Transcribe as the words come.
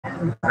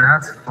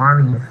That's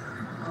funny.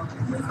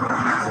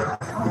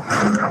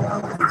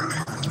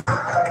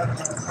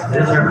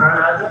 Is your current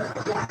address?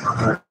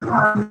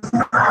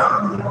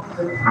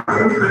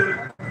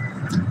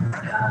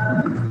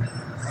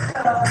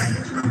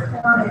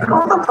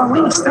 Call the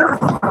police.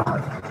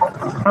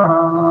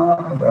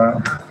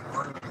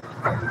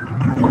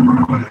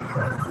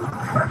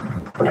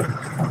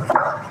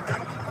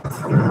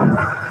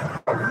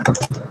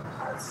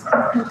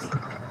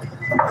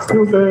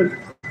 Stupid.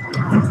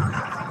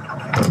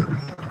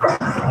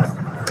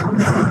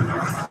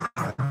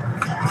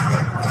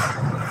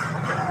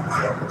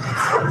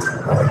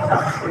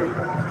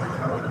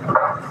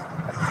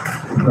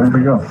 Where'd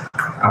we go?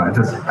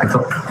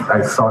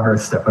 I saw her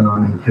stepping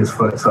on his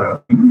foot,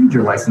 so you need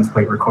your license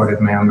plate recorded,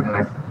 ma'am. And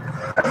I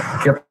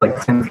kept like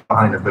 10 feet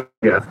behind her, but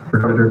yeah,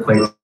 recorded her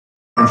plate,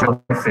 and she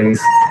held my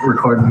face,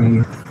 recorded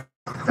me.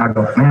 I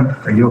go, ma'am,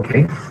 are you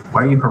okay?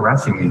 Why are you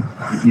harassing me?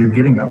 You're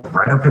getting up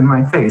right up in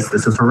my face.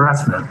 This is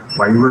harassment.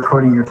 Why are you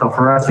recording yourself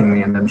harassing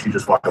me? And then she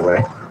just walked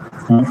away.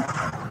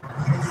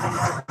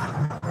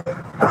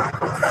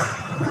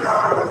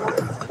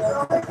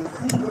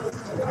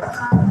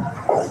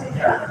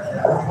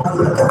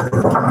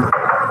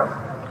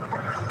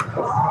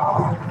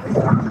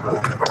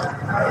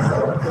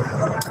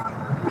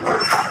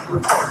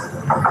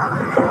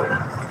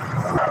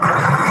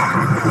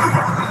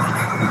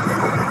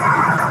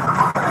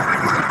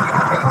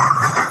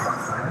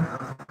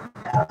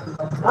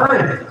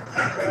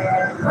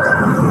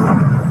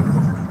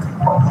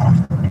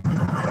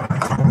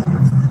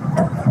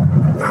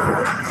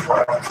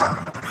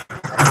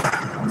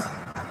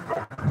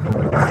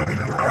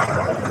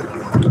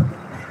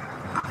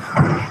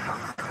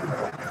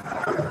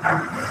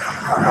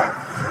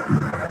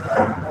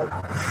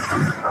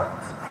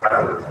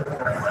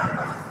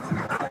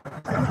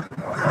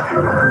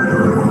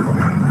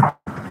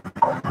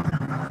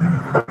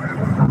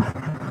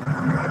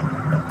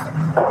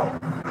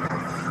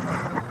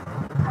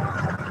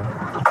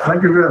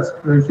 Like your dress,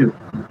 very cute.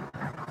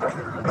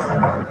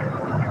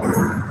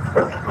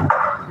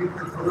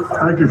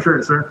 I like your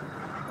shirt, sir.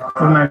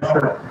 What a nice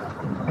shirt.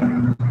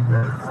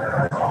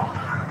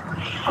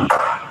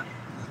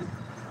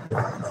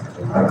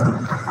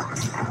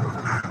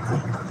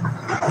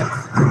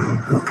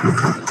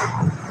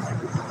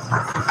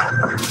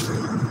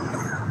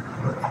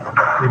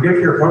 You get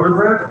your appointment,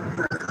 Brad?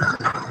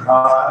 No,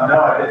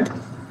 I didn't.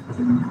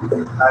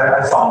 I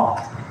saw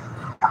him.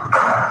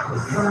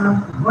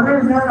 What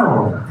is that?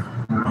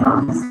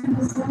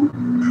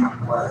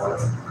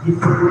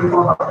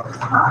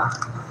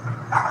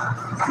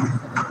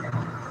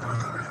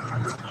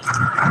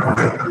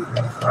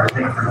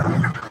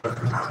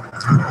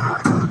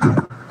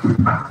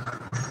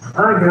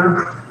 Hi, John.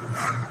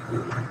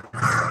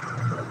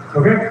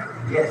 Okay?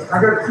 Yes. I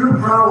got two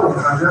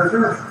problems. I got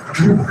this.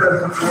 You said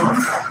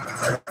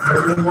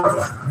one.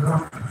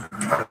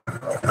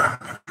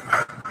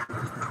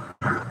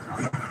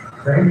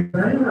 Same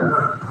thing?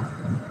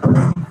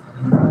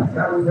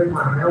 That was in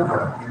my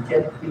mailbox. You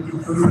can't feed it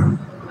food?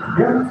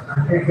 Yeah, I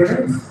can't get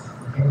it.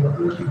 Can't get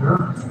it. You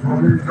want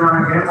me to try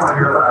again while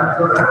you're alive?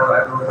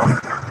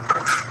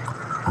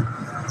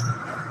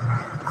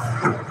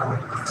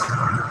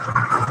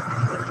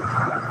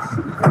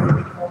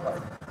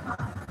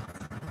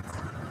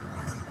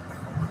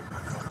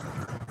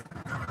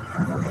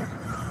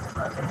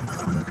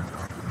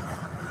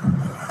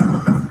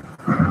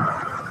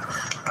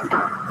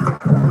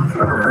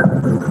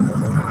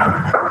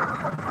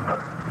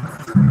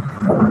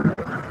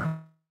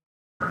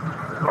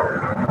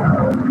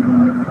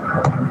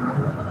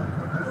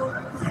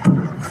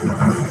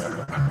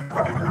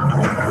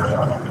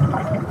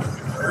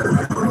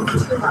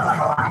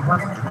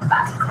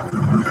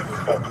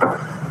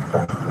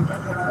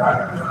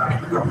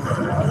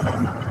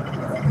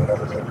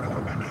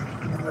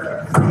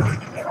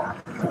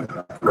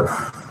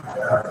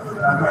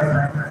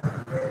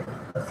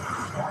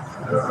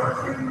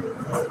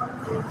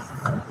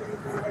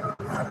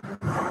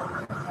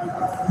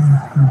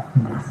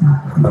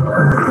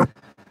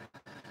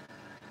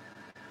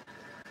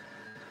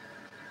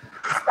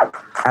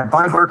 At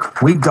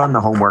Vineberg, we've done the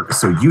homework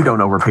so you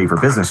don't overpay for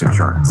business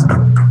insurance.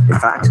 In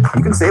fact,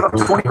 you can save up to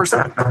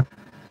 20%.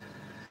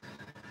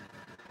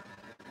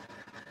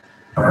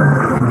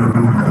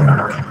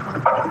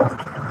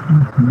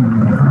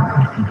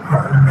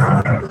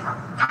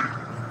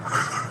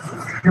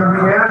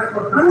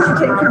 Why don't you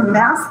take your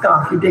mask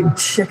off, you big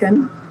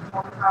chicken?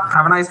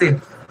 Have a nice day.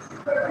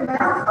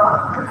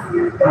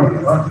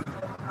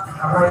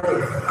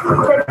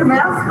 Take your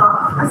mask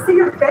off. I see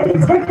your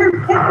face. Take your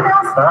mask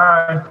off.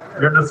 Bye.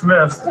 You're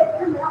dismissed. Take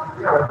your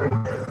mask off.